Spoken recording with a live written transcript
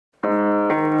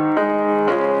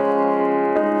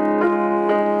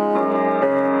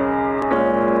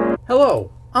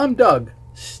I'm Doug,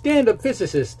 stand-up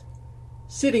physicist,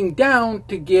 sitting down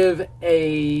to give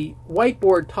a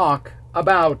whiteboard talk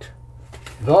about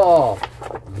the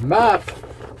math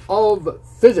of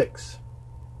physics.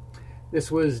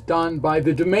 This was done by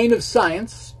the Domain of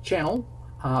Science channel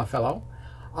fellow.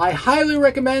 I highly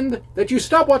recommend that you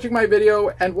stop watching my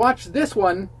video and watch this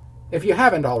one if you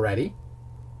haven't already,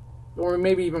 or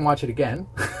maybe even watch it again.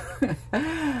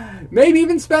 Maybe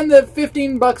even spend the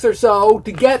 $15 or so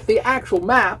to get the actual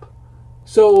map,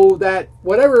 so that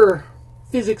whatever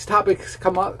physics topics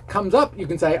comes up, you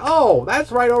can say, oh,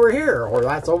 that's right over here, or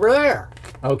that's over there.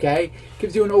 Okay?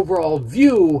 Gives you an overall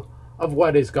view of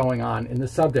what is going on in the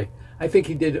subject. I think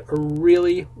he did a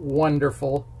really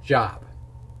wonderful job.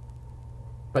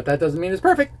 But that doesn't mean it's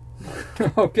perfect.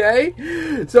 Okay?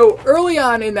 So early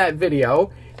on in that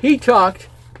video, he talked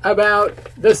about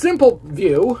the simple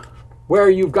view where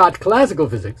you've got classical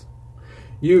physics,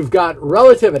 you've got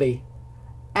relativity,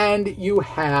 and you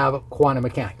have quantum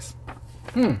mechanics.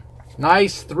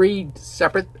 Nice 3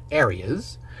 separate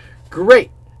areas.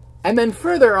 Great. And then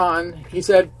further on, he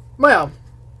said, well,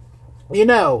 you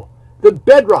know, the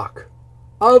bedrock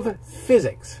of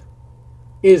physics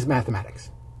is mathematics.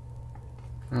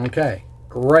 Okay,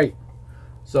 great.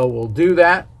 So we'll do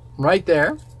that right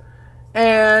there.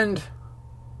 And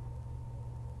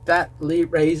that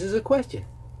raises a question.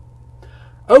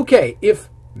 Okay, if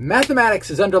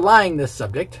mathematics is underlying this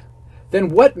subject, then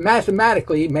what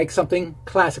mathematically makes something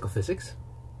classical physics?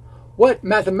 What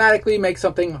mathematically makes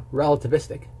something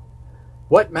relativistic?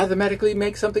 What mathematically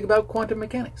makes something about quantum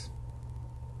mechanics?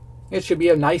 It should be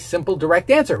a nice, simple,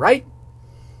 direct answer, right?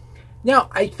 Now,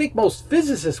 I think most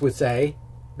physicists would say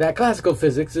that classical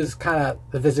physics is kind of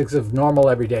the physics of normal,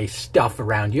 everyday stuff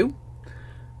around you.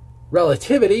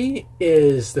 Relativity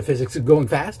is the physics of going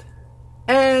fast.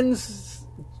 And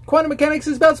quantum mechanics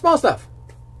is about small stuff,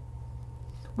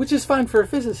 which is fine for a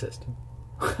physicist.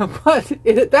 But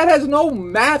that has no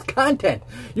math content.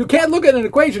 You can't look at an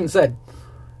equation and say,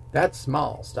 that's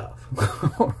small stuff,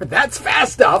 or that's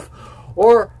fast stuff,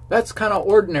 or that's kind of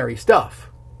ordinary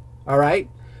stuff. All right?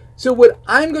 So what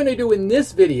I'm going to do in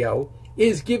this video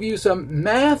is give you some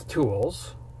math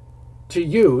tools to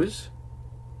use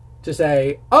to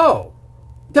say, oh,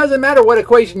 it doesn't matter what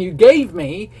equation you gave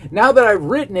me. Now that I've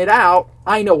written it out,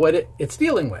 I know what it's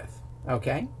dealing with.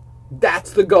 Okay? That's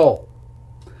the goal.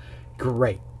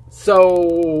 Great. So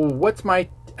what's my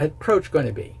approach going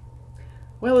to be?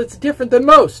 Well, it's different than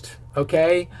most.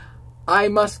 Okay? I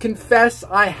must confess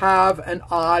I have an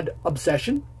odd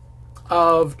obsession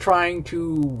of trying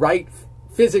to write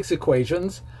physics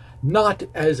equations not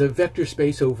as a vector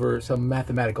space over some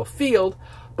mathematical field,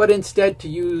 but instead to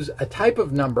use a type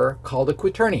of number called a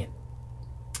quaternion.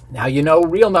 Now, you know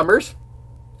real numbers.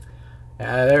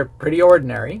 They're pretty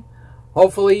ordinary.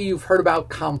 Hopefully you've heard about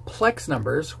complex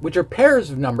numbers, which are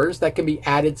pairs of numbers that can be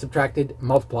added, subtracted,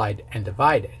 multiplied, and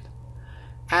divided.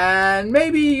 And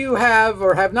maybe you have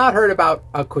or have not heard about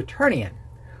a quaternion,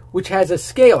 which has a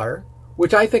scalar,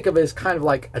 which I think of as kind of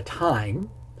like a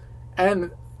time,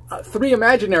 and 3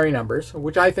 imaginary numbers,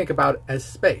 which I think about as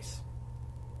space.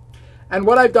 And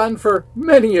what I've done for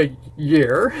many a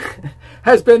year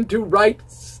has been to write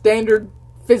standard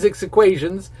physics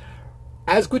equations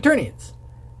as quaternions.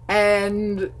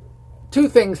 And 2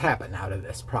 things happen out of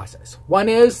this process. One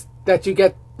is that you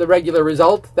get the regular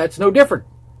result that's no different.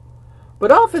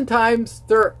 But oftentimes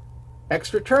there are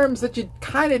extra terms that you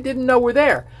kind of didn't know were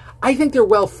there. I think they're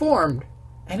well formed.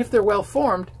 And if they're well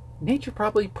formed, nature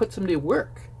probably puts them to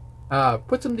work.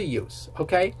 Puts them to use,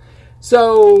 okay?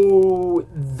 So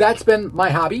that's been my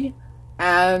hobby,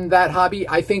 and that hobby,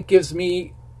 I think, gives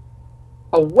me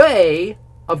a way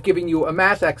of giving you a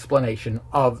math explanation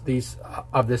of this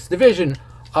division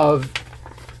of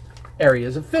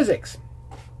areas of physics.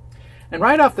 And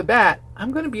right off the bat,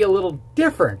 I'm going to be a little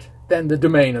different than the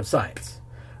domain of science.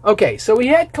 Okay, so we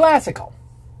had classical,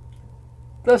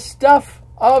 the stuff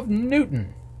of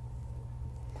Newton.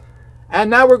 And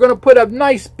now we're going to put a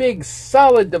nice big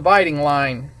solid dividing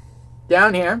line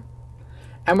down here.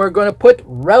 And we're going to put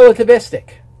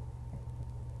relativistic.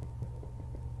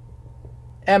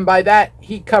 And by that,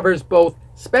 he covers both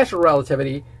special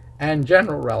relativity and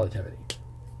general relativity.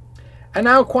 And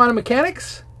now quantum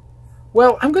mechanics.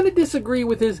 Well, I'm going to disagree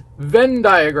with his Venn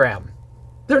diagram.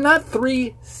 They're not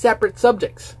 3 separate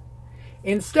subjects.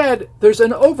 Instead, there's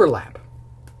an overlap.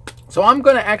 So I'm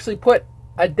going to actually put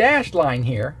a dashed line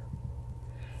here.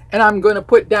 And I'm going to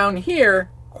put down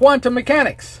here quantum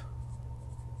mechanics.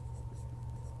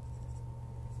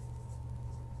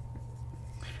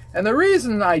 And the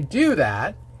reason I do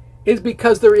that is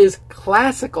because there is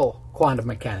classical quantum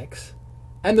mechanics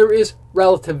and there is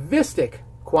relativistic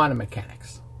quantum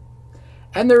mechanics.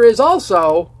 And there is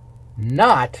also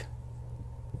not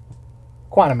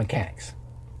quantum mechanics.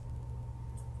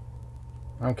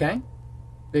 Okay?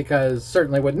 Because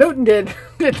certainly what Newton did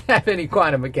didn't have any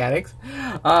quantum mechanics.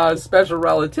 Special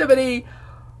relativity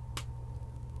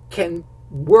can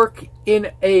work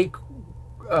in a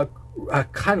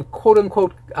kind of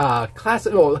quote-unquote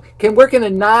classical, can work in a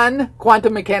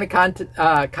non-quantum mechanic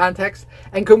context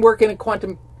and can work in a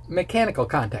quantum mechanical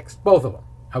context, both of them.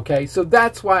 Okay, so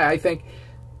that's why I think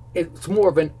it's more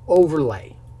of an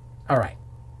overlay. All right,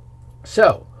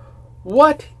 so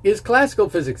what is classical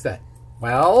physics then?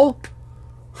 Well,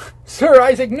 Sir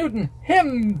Isaac Newton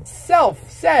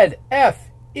himself said F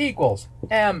equals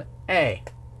ma.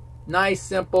 Nice,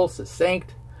 simple,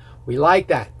 succinct. We like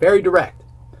that. Very direct.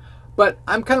 But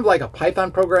I'm kind of like a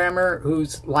Python programmer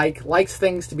who's likes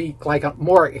things to be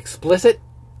more explicit.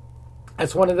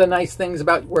 That's one of the nice things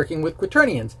about working with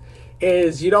quaternions,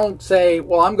 is you don't say,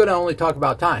 well, I'm going to only talk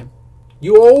about time.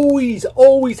 You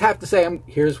always have to say,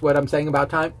 here's what I'm saying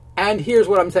about time, and here's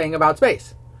what I'm saying about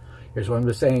space. Here's what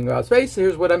I'm saying about space,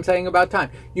 here's what I'm saying about time.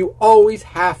 You always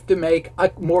have to make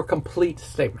a more complete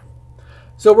statement.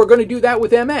 So we're going to do that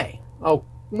with MA. Oh,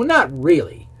 well, not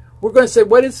really. We're going to say,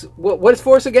 what is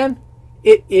force again?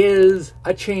 It is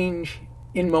a change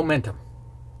in momentum.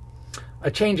 A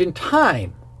change in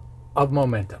time of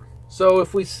momentum. So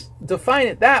if we define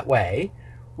it that way,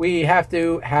 we have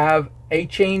to have a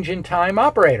change in time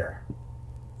operator.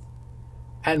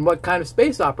 And what kind of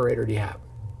space operator do you have?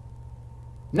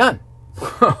 None.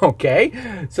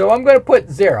 Okay, so I'm going to put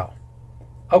 0.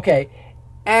 Okay,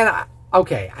 and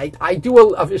I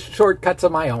do a shortcuts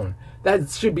of my own. That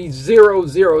should be 0,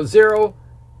 0, 0,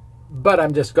 but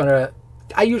I'm just going to,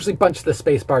 I usually bunch the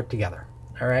space part together.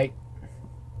 All right.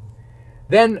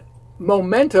 Then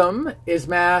momentum is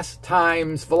mass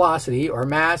times velocity, or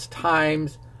mass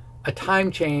times a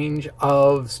time change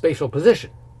of spatial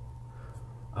position.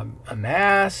 A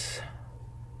mass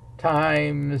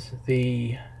times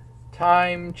the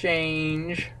time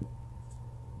change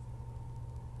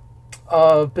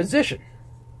of position.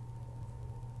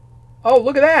 Oh,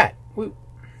 look at that.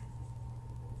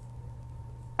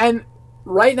 And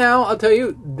right now, I'll tell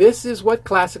you, this is what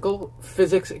classical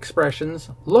physics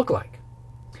expressions look like.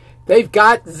 They've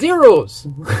got zeros.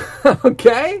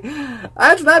 Okay?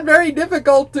 That's not very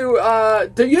difficult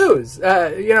to use.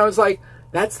 It's like,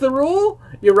 that's the rule.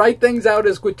 You write things out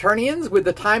as quaternions with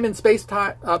the time and space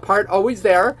part always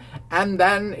there. And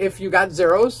then if you got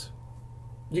zeros,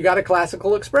 you got a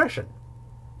classical expression.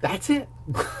 That's it.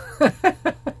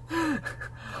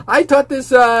 I taught this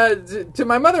to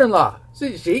my mother-in-law.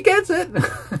 She gets it.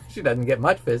 She doesn't get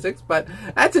much physics, but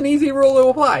that's an easy rule to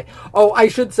apply. Oh, I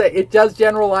should say it does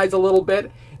generalize a little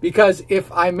bit, because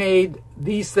if I made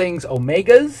these things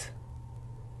omegas,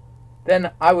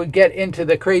 then I would get into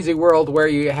the crazy world where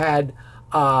you had,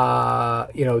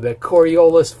 the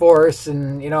Coriolis force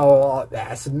and,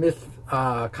 Smith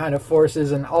kind of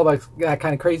forces and all that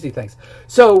kind of crazy things.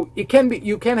 So you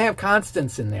can have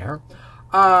constants in there.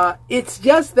 It's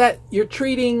just that you're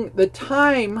treating the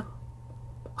time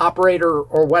operator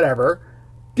or whatever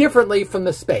differently from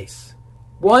the space.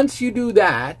 Once you do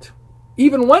that,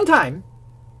 even one time,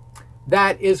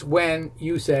 that is when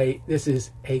you say this is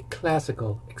a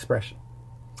classical expression.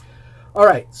 All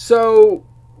right, so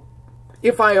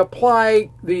if I apply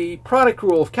the product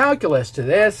rule of calculus to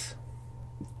this,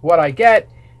 what I get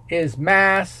is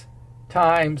mass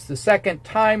times the second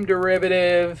time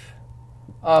derivative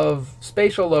of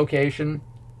spatial location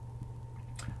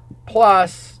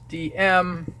plus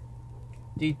dm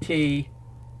dt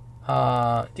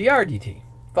dr dt,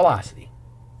 velocity.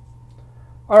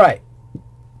 All right.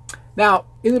 Now,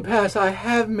 in the past, I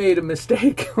have made a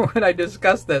mistake when I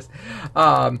discussed this.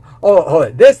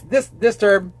 This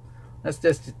term, let's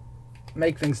just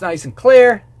make things nice and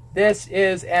clear. This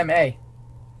is ma.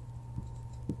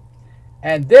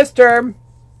 And this term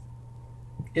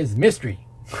is mystery.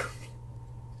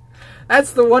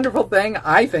 That's the wonderful thing,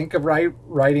 I think, of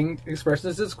writing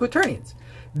expressions as quaternions.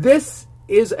 This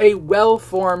is a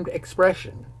well-formed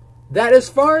expression that, as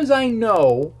far as I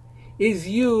know, is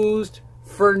used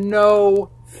for no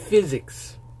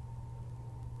physics,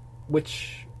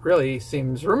 which really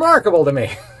seems remarkable to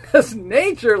me, because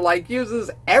nature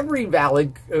uses every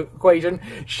valid equation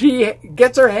she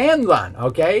gets her hands on.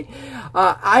 Okay,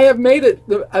 I have made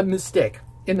a mistake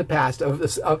in the past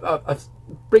of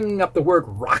bringing up the word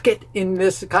rocket in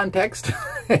this context.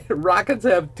 Rockets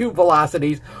have two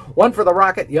velocities, one for the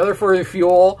rocket, the other for the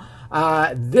fuel.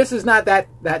 This is not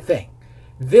that thing.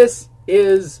 This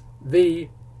is the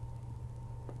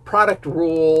product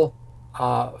rule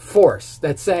force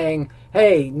that's saying,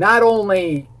 hey, not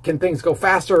only can things go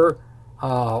faster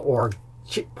or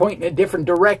point in a different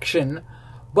direction,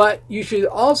 but you should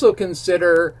also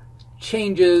consider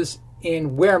changes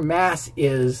in where mass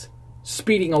is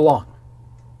speeding along.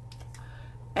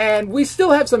 And we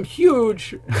still have some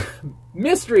huge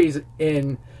mysteries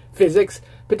in physics,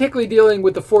 particularly dealing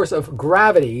with the force of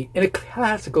gravity in a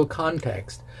classical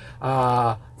context.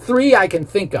 Three I can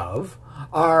think of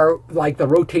are like the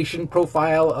rotation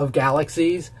profile of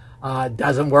galaxies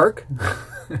doesn't work.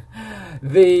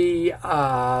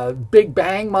 The Big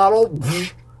Bang model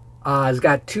has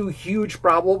got two huge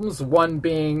problems. One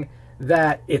being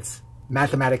that it's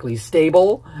mathematically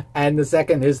stable, and the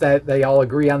second is that they all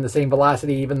agree on the same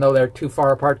velocity even though they're too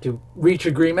far apart to reach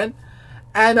agreement.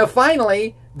 And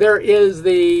finally, there is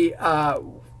the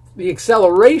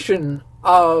acceleration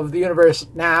of the universe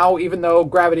now, even though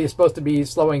gravity is supposed to be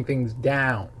slowing things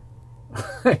down.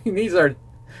 These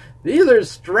are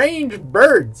strange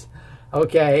birds,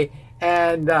 okay?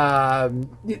 And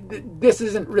this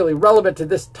isn't really relevant to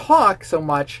this talk so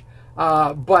much,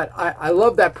 but I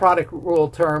love that product rule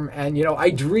term, and you know,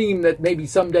 I dream that maybe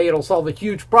someday it'll solve a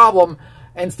huge problem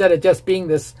instead of just being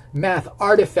this math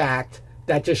artifact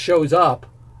that just shows up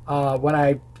when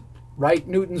I write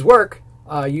Newton's work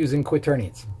using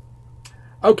quaternions.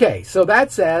 Okay, so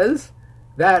that says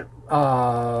that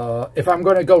if I'm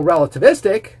going to go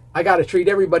relativistic, I got to treat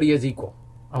everybody as equal.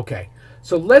 Okay,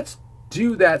 so let's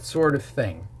do that sort of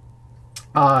thing.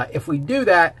 If we do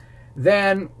that,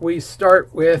 then we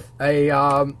start with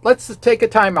a, let's take a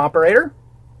time operator.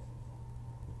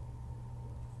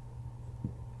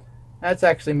 Let's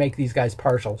actually make these guys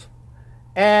partials.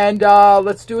 And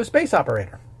let's do a space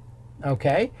operator.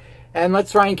 Okay, and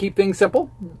let's try and keep things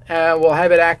simple. We'll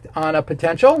have it act on a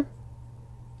potential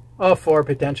for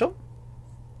potential.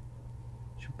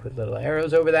 Should put little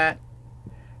arrows over that.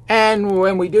 And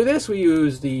when we do this, we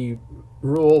use the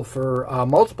rule for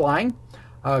multiplying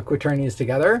quaternions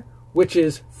together, which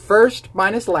is first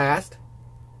minus last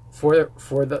for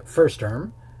the first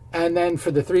term, and then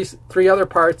for the three other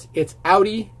parts, it's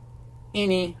outie,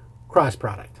 innie, cross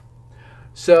product.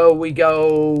 So we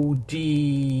go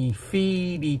d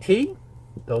phi dt,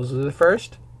 those are the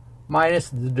first, minus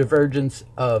the divergence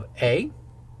of A.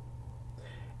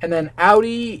 And then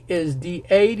outie is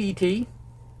dA dt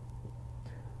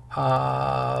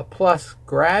plus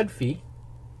grad phi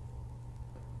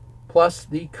plus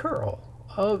the curl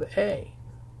of A.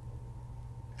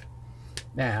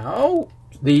 Now,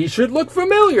 these should look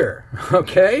familiar,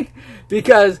 okay?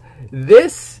 Because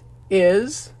this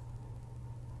is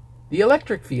the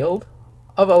electric field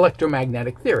of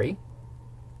electromagnetic theory.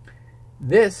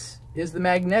 This is the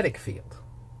magnetic field.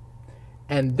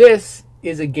 And this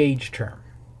is a gauge term.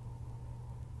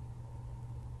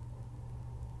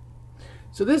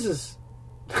 So this is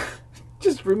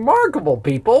just remarkable,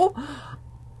 people.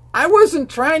 I wasn't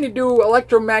trying to do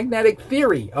electromagnetic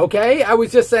theory, okay? I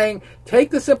was just saying, take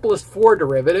the simplest four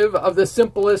derivative of the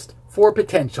simplest four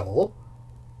potential,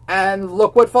 and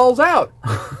look what falls out.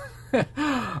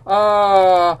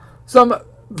 Some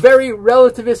very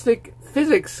relativistic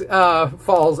physics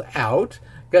falls out,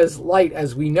 because light,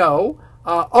 as we know,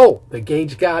 the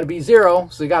gauge got to be zero,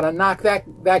 so you got to knock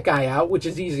that guy out, which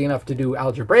is easy enough to do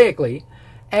algebraically,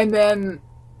 and then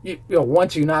you know,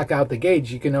 once you knock out the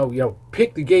gauge, you can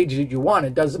pick the gauge that you want.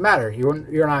 It doesn't matter.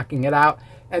 You're knocking it out,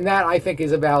 and that I think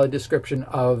is a valid description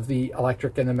of the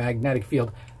electric and the magnetic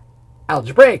field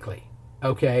algebraically.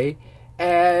 Okay,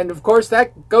 and of course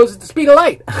that goes at the speed of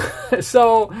light,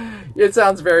 so it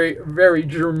sounds very, very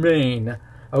germane.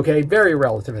 Okay, very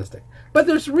relativistic. But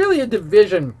there's really a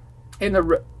division in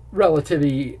the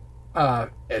relativity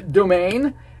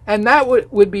domain, and that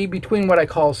would be between what I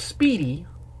call speedy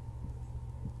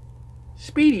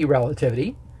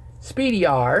relativity, speedy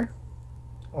R,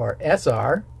 or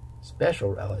SR,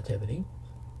 special relativity,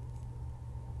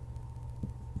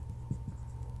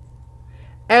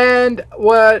 and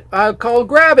what I call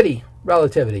gravity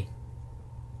relativity,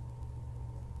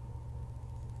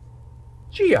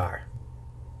 GR.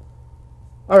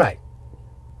 All right.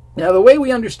 Now, the way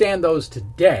we understand those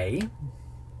today,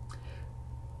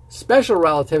 special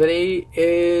relativity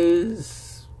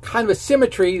is kind of a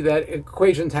symmetry that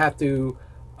equations have to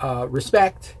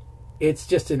respect. It's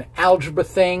just an algebra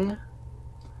thing.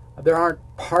 There aren't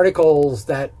particles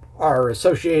that are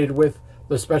associated with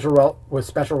the special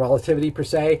relativity per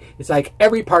se. It's like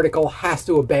every particle has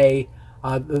to obey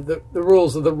the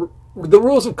rules of the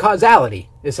rules of causality,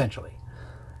 essentially.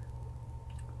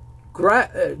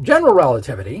 General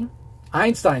relativity,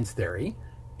 Einstein's theory,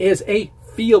 is a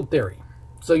field theory.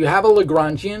 So you have a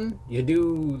Lagrangian, you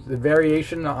do the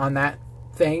variation on that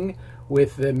thing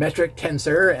with the metric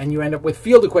tensor, and you end up with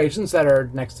field equations that are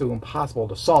next to impossible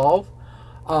to solve.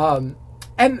 And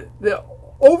the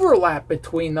overlap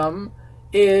between them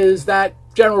is that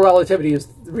general relativity is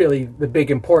really the big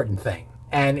important thing.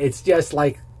 And it's just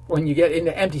like when you get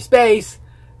into empty space,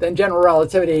 then general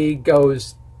relativity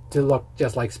goes to look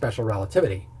just like special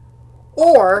relativity.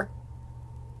 Or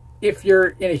if you're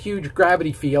in a huge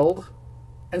gravity field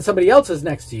and somebody else is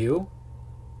next to you,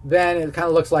 then it kind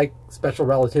of looks like special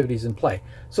relativity is in play.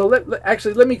 So let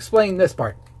me explain this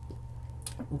part.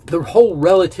 The whole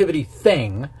relativity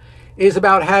thing is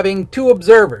about having two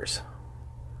observers.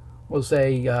 We'll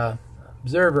say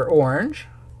observer orange,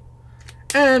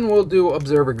 and we'll do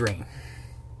observer green.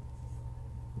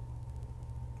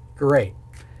 Great.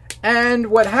 And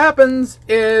what happens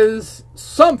is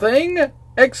something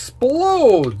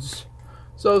explodes.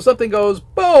 So something goes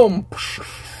boom,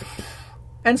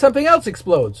 and something else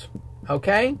explodes.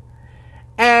 Okay?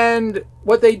 And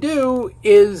what they do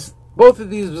is both of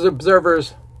these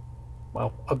observers,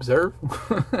 well, observe,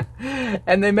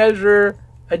 and they measure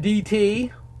a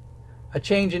dt, a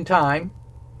change in time,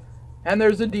 and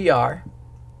there's a dr.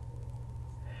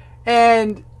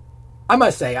 And I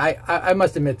must say, I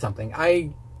must admit something.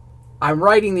 I'm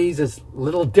writing these as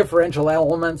little differential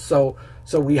elements, so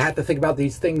we have to think about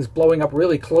these things blowing up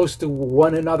really close to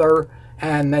one another,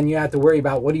 and then you have to worry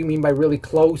about what do you mean by really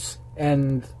close.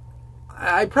 And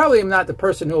I probably am not the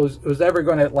person who's ever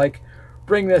going to like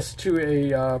bring this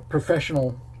to a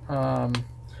professional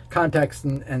context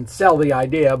and sell the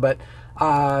idea, but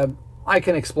I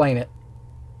can explain it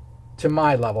to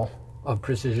my level of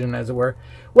precision, as it were.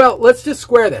 Well, let's just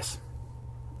square this.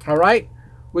 All right?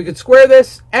 We could square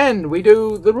this, and we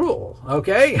do the rule,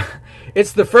 okay?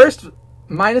 It's the first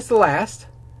minus the last,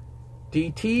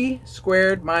 dt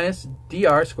squared minus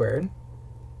dr squared.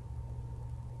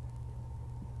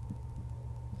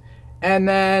 And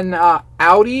then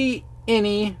outie,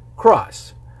 innie,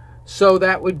 cross. So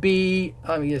that would be,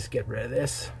 let me just get rid of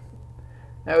this.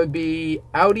 That would be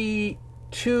outie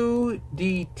 2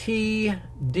 dt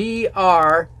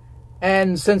dr.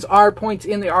 And since r points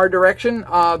in the r direction,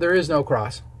 there is no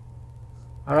cross.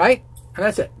 All right? And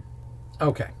that's it.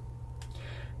 Okay.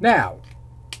 Now,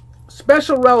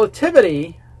 special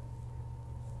relativity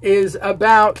is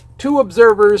about two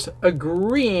observers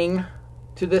agreeing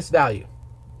to this value.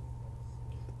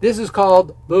 This is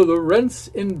called the Lorentz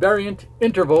invariant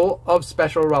interval of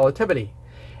special relativity.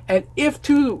 And if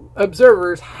two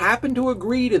observers happen to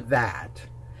agree to that,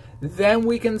 then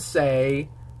we can say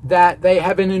that they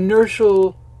have an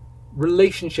inertial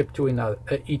relationship to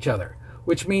each other,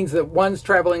 which means that one's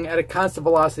traveling at a constant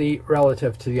velocity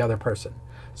relative to the other person.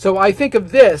 So I think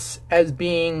of this as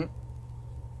being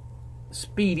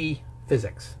speedy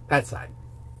physics, that side.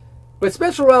 But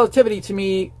special relativity to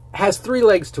me has three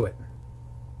legs to it.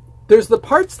 There's the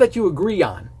parts that you agree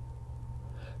on.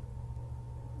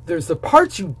 There's the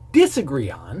parts you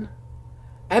disagree on.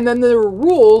 And then there are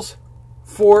rules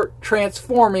for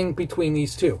transforming between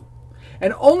these two.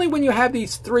 And only when you have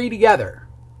these three together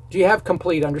do you have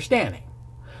complete understanding.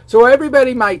 So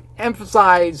everybody might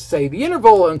emphasize, say, the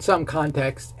interval in some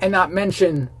context and not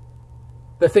mention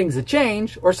the things that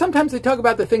change, or sometimes they talk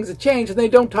about the things that change and they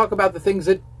don't talk about the things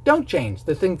that don't change,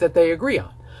 the things that they agree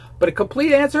on. But a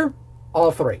complete answer,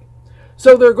 all three.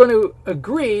 So they're going to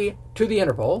agree to the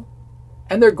interval,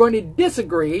 and they're going to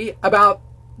disagree about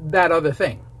that other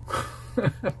thing.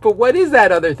 But what is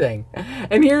that other thing?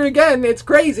 And here again, it's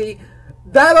crazy.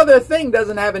 That other thing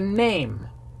doesn't have a name.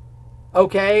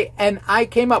 Okay? And I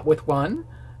came up with one.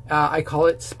 I call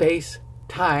it space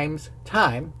times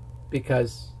time,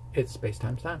 because it's space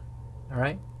times time. All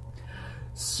right?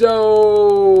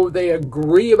 So they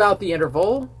agree about the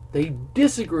interval. They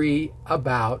disagree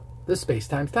about the space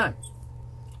times time.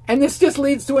 And this just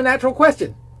leads to a natural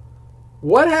question.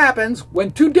 What happens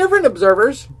when two different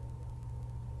observers,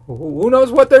 who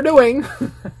knows what they're doing,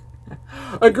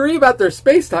 agree about their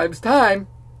space times time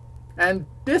and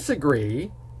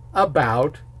disagree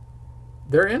about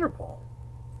their interval?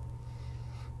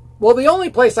 Well, the only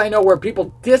place I know where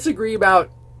people disagree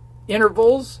about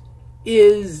intervals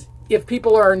is if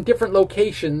people are in different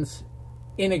locations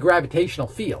in a gravitational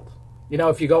field. You know,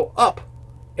 if you go up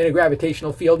in a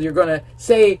gravitational field, you're going to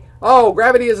say, oh,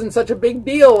 gravity isn't such a big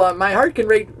deal. My heart can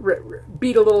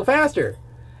beat a little faster.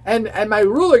 And my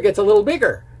ruler gets a little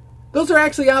bigger. Those are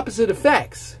actually opposite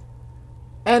effects.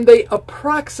 And they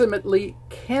approximately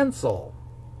cancel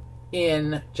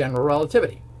in general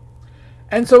relativity.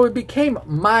 And so it became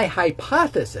my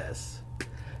hypothesis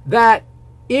that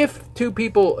if two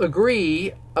people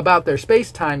agree about their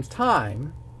space times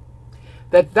time,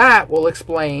 that will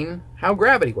explain how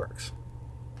gravity works.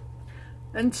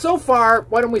 And so far,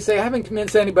 why don't we say I haven't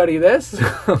convinced anybody of this,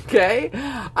 okay?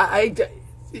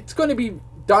 It's going to be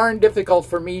darn difficult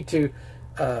for me to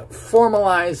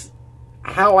formalize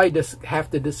how I have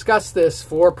to discuss this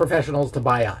for professionals to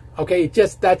buy on. Okay,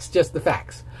 that's just the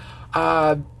facts.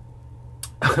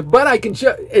 But I can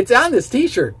show, it's on this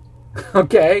t-shirt.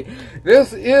 Okay,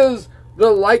 this is the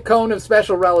light cone of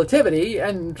special relativity,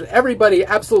 and everybody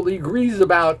absolutely agrees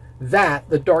about that.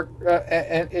 The dark,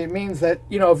 and it means that,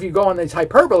 you know, if you go on these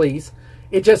hyperboles,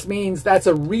 it just means that's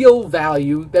a real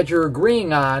value that you're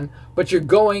agreeing on, but you're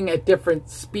going at different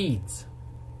speeds.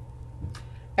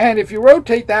 And if you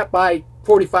rotate that by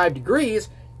 45 degrees,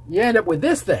 you end up with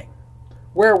this thing,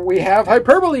 where we have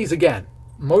hyperboles again.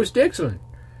 Most excellent.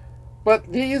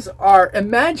 But these are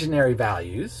imaginary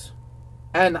values,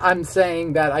 and I'm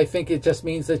saying that I think it just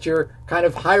means that you're kind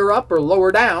of higher up or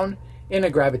lower down in a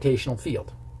gravitational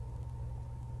field.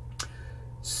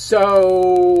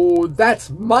 So that's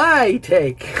my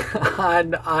take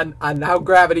on how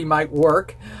gravity might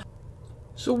work.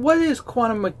 So what is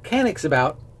quantum mechanics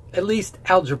about, at least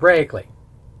algebraically?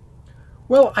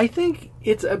 Well, I think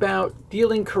it's about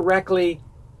dealing correctly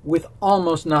with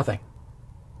almost nothing.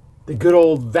 The good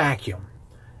old vacuum.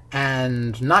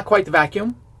 And not quite the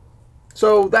vacuum.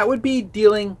 So that would be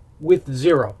dealing with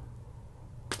zero.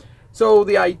 So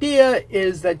the idea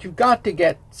is that you've got to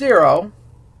get zero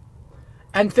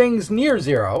and things near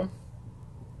zero.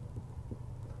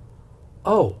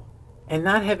 Oh, and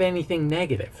not have anything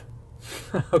negative.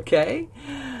 Okay?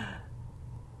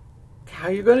 How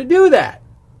are you going to do that?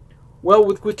 Well,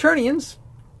 with quaternions,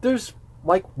 there's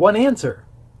like one answer.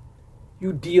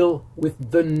 You deal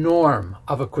with the norm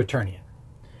of a quaternion.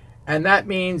 And that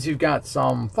means you've got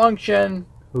some function,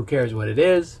 who cares what it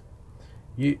is.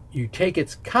 You take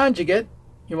its conjugate,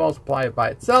 you multiply it by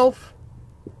itself,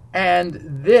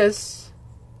 and this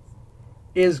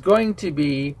is going to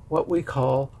be what we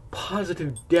call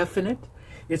positive definite.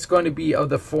 It's going to be of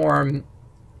the form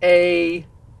A0.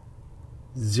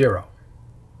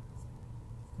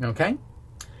 Okay?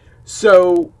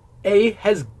 So A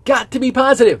has got to be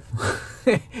positive.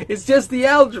 It's just the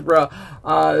algebra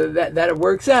that it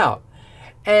works out.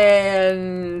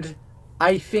 And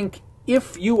I think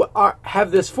if you have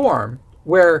this form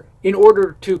where in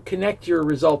order to connect your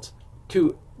results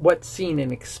to what's seen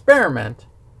in experiment,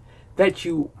 that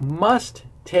you must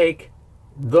take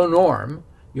the norm,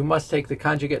 you must take the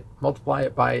conjugate, multiply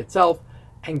it by itself,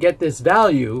 and get this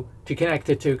value to connect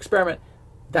it to experiment,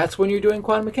 that's when you're doing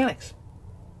quantum mechanics.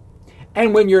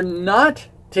 And when you're not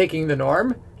taking the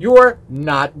norm, you're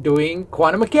not doing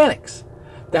quantum mechanics.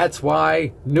 That's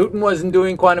why Newton wasn't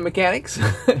doing quantum mechanics.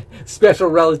 Special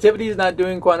relativity is not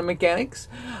doing quantum mechanics.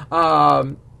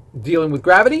 Dealing with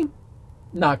gravity,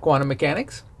 not quantum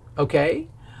mechanics. Okay?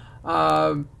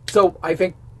 So I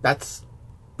think that's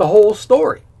the whole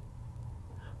story.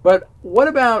 But what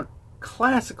about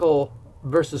classical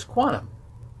versus quantum?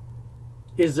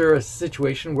 Is there a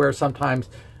situation where sometimes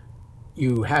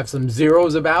you have some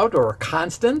zeros about or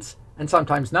constants and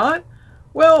sometimes not?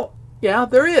 Well, yeah,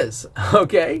 there is.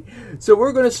 Okay, so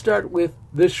we're going to start with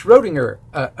the Schrodinger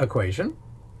equation.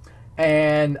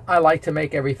 And I like to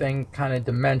make everything kind of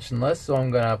dimensionless, so I'm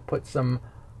going to put some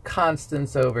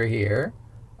constants over here.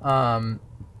 And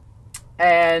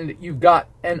you've got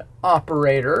an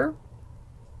operator,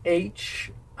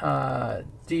 h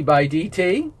d by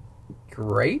dt.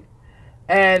 Great.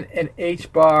 And an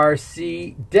h bar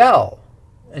c del.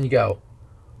 And you go,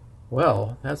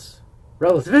 well, that's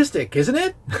relativistic, isn't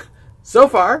it? So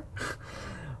far.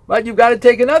 But you've got to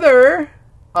take another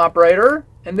operator,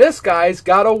 and this guy's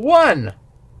got a 1.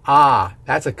 Ah,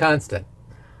 that's a constant.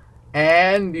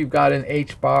 And you've got an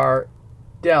h bar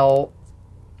del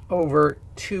over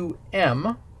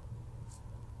 2m.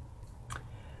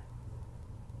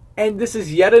 And this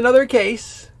is yet another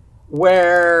case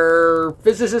where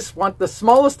physicists want the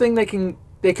smallest thing they can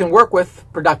work with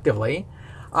productively,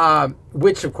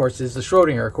 which of course is the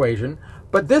Schrodinger equation.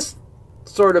 But this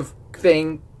sort of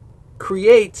thing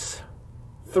creates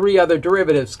 3 other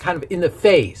derivatives kind of in the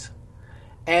phase.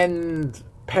 And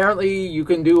apparently you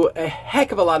can do a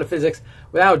heck of a lot of physics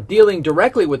without dealing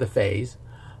directly with the phase.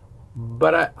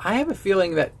 But I have a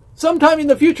feeling that sometime in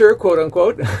the future, quote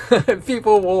unquote,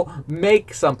 people will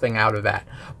make something out of that.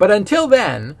 But until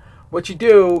then, what you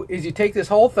do is you take this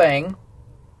whole thing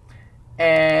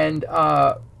and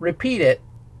repeat it.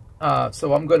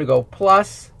 So I'm going to go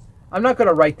plus. I'm not going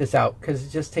to write this out because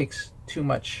it just takes too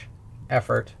much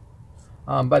effort.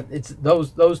 But it's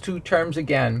those 2 terms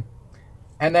again.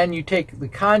 And then you take the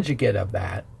conjugate of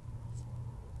that.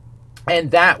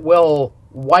 and that will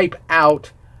wipe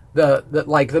out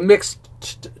the mixed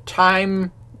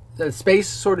time, the space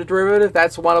sort of derivative.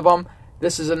 That's one of them.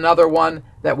 This is another one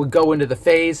that would go into the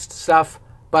phased stuff,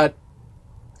 but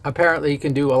apparently you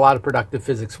can do a lot of productive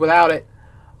physics without it.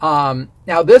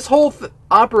 Now this whole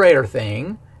operator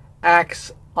thing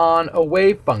acts on a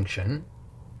wave function,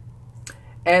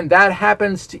 and that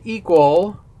happens to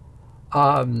equal,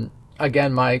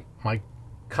 again, my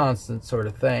constant sort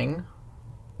of thing,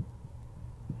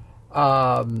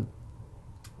 a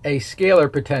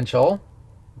scalar potential,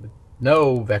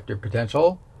 no vector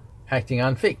potential, acting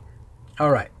on phi. All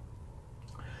right.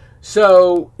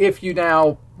 So if you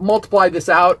now multiply this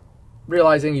out,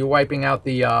 realizing you're wiping out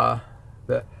the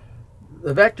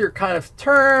vector kind of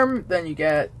term, then you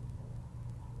get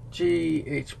G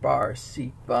h bar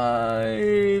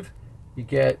c5. You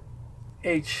get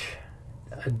h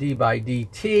d by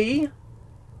dt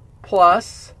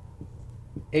plus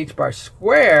h bar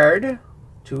squared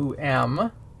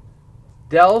 2m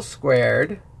del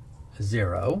squared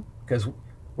 0, because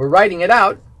we're writing it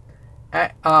out.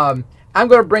 I'm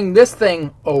going to bring this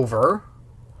thing over.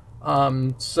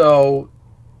 So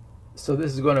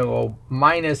this is going to go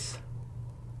minus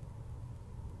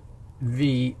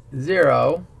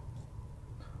v0.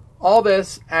 All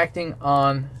this acting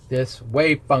on this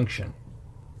wave function.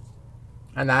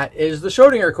 And that is the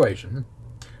Schrodinger equation.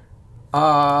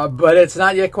 But it's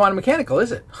not yet quantum mechanical,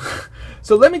 is it?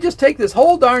 So let me just take this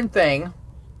whole darn thing.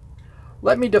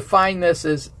 Let me define this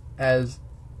as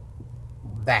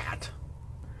that.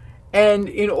 And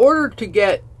in order to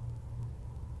get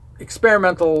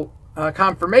experimental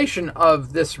confirmation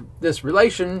of this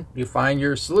relation, you find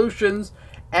your solutions,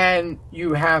 and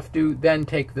you have to then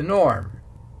take the norm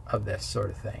of this sort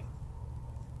of thing.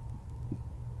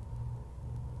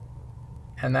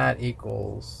 And that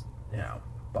equals,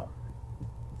 boom.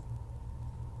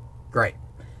 Great.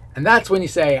 And that's when you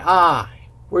say,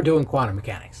 we're doing quantum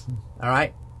mechanics. All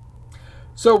right?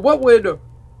 So what would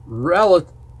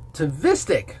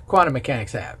relativistic quantum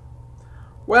mechanics have?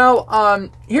 Well,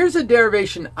 here's a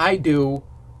derivation I do,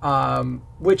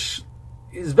 which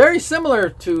is very similar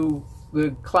to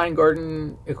the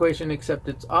Klein-Gordon equation, except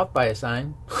it's off by a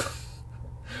sign,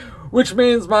 which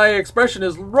means my expression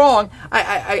is wrong.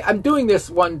 I'm doing this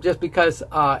one just because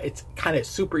it's kind of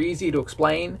super easy to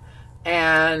explain,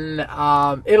 and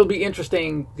it'll be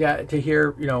interesting to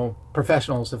hear,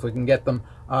 professionals, if we can get them,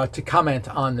 to comment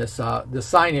on this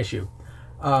sign issue.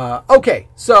 Okay,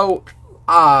 so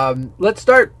let's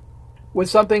start with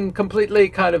something completely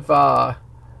kind of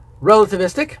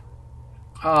relativistic,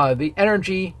 the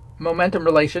energy momentum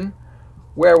relation,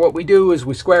 where what we do is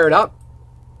we square it up.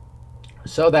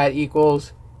 So that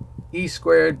equals E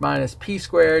squared minus P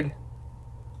squared,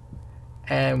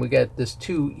 and we get this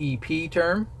 2EP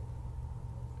term.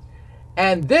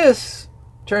 And this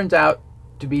turns out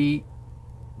to be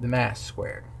the mass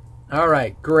squared. All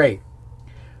right, great.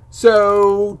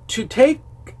 So to take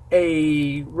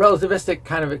a relativistic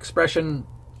kind of expression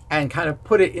and kind of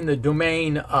put it in the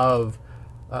domain of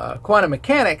quantum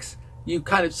mechanics, you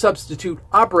kind of substitute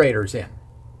operators in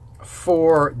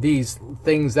for these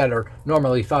things that are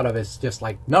normally thought of as just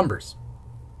like numbers.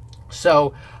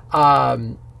 So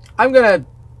I'm going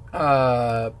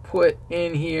to put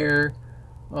in here,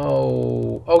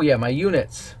 my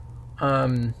units.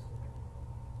 That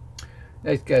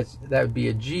would be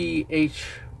a GH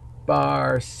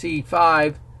bar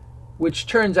C5, which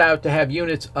turns out to have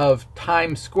units of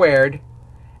time squared.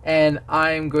 And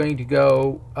I'm going to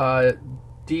go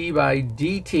d by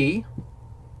dt.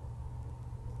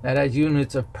 That has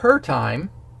units of per time.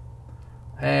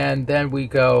 And then we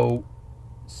go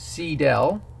C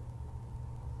del,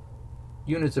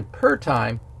 units of per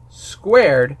time,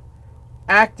 squared,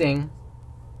 acting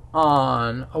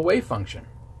on a wave function.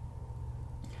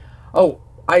 Oh,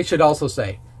 I should also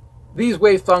say, these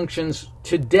wave functions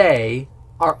today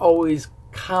are always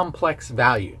complex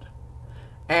valued.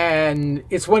 And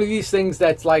it's one of these things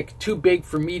that's like too big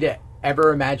for me to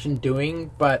ever imagine doing,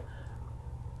 but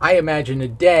I imagine a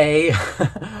day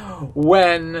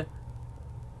when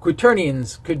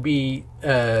quaternions could be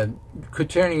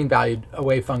quaternion valued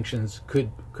wave functions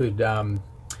could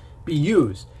be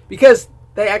used, because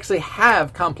they actually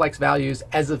have complex values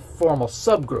as a formal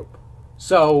subgroup.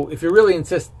 So if you really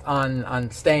insist on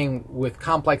staying with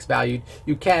complex valued,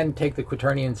 you can take the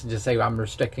quaternions and just say, I'm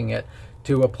restricting it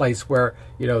to a place where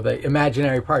the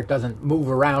imaginary part doesn't move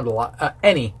around a lot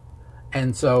any.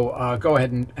 And so go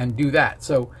ahead and do that.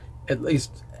 So at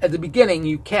least at the beginning,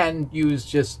 you can use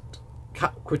just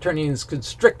quaternions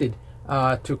constricted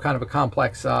to kind of a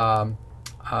complex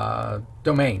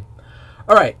domain.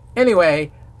 All right.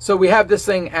 Anyway, So we have this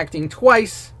thing acting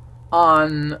twice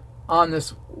on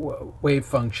this wave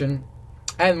function,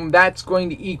 and that's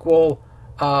going to equal,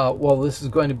 well, this is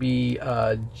going to be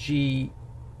g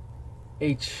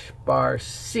h bar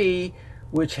c,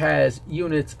 which has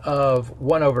units of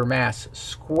 1 over mass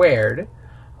squared.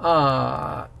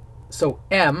 So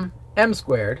m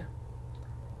squared,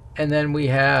 and then we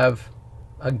have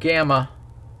a gamma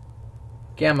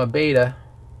beta,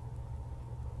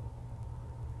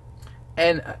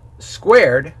 and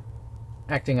squared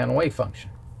acting on a wave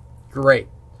function. Great.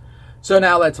 So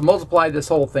now let's multiply this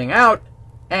whole thing out,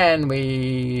 and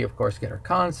we, of course, get our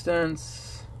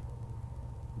constants.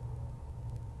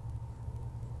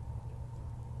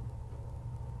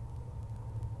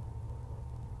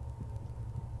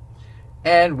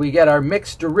 And we get our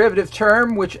mixed derivative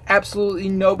term, which absolutely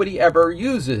nobody ever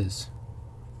uses,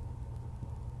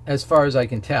 as far as I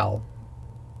can tell.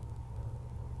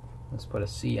 Let's put a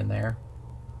C in there.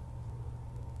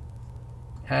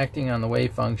 Acting on the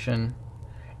wave function.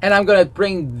 And I'm going to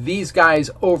bring these guys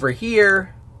over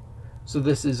here. So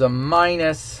this is a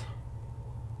minus.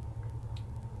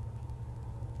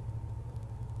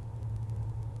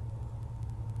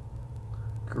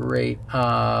 Great.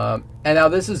 And now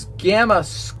this is gamma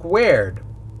squared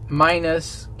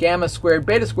minus gamma squared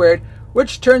beta squared,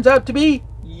 which turns out to be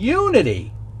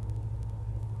unity.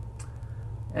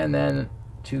 And then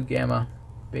 2 gamma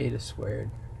beta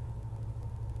squared.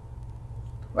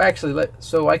 Well, actually,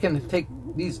 so I can take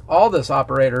all this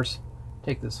operators,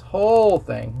 take this whole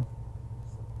thing,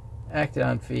 acted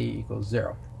on phi equals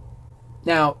 0.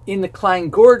 Now, in the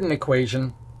Klein-Gordon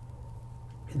equation,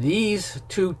 these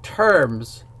two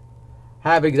terms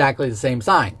have exactly the same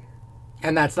sign,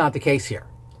 and that's not the case here.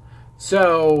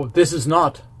 So this is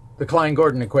not the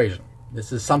Klein-Gordon equation.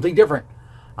 This is something different.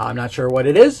 I'm not sure what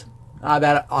it is.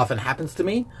 That often happens to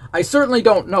me. I certainly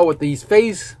don't know what these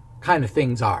phase kind of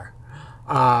things are.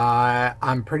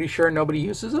 I'm pretty sure nobody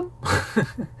uses them.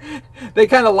 They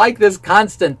kind of like this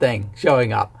constant thing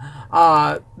showing up.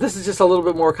 This is just a little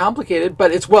bit more complicated,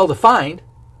 but it's well defined,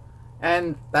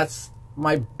 and that's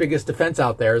my biggest defense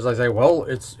out there. Is I say, well,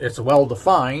 it's well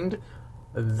defined,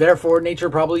 therefore nature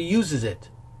probably uses it.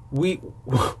 We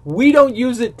don't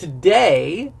use it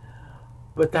today,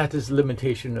 but that is the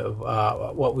limitation of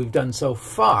what we've done so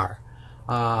far.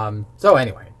 So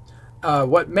anyway,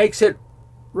 what makes it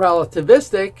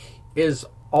relativistic is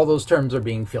all those terms are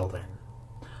being filled in.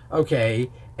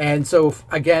 Okay, and so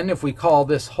again, if we call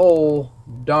this whole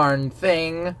darn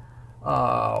thing,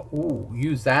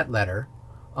 use that letter,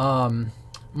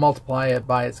 multiply it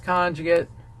by its conjugate,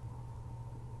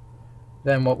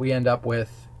 then what we end up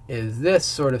with is this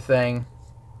sort of thing.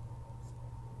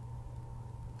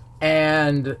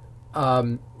 And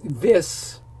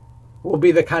this will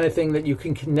be the kind of thing that you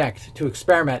can connect to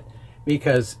experiment,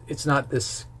 because it's not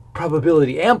this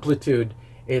probability amplitude,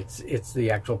 it's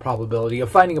the actual probability of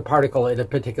finding a particle in a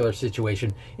particular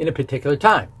situation in a particular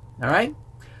time. All right?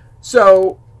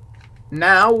 So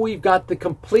now we've got the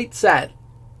complete set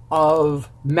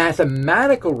of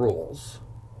mathematical rules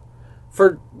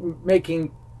for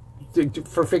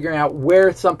figuring out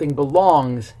where something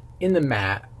belongs in the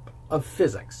map of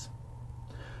physics.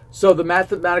 So the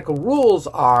mathematical rules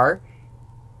are,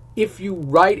 if you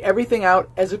write everything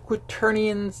out as a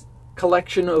quaternions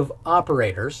collection of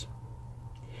operators,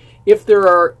 if there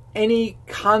are any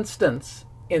constants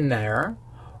in there,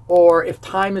 or if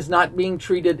time is not being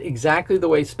treated exactly the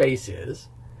way space is,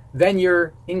 then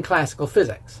you're in classical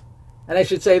physics. And I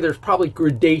should say there's probably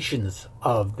gradations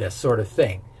of this sort of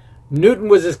thing. Newton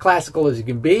was as classical as you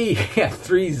can be. He had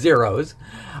 3 zeros.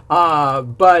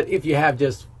 But if you have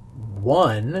just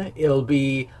one, it'll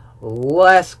be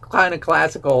less kind of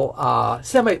classical,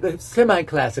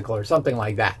 semi-classical or something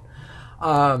like that.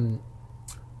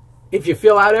 If you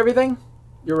fill out everything,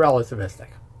 you're relativistic.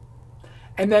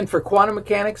 And then for quantum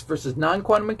mechanics versus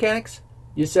non-quantum mechanics,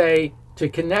 you say, to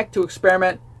connect to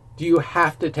experiment, do you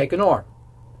have to take a norm?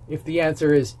 If the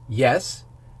answer is yes,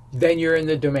 then you're in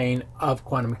the domain of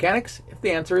quantum mechanics. If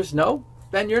the answer is no,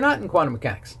 then you're not in quantum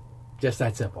mechanics. Just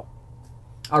that simple.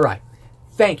 All right.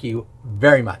 Thank you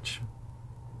very much.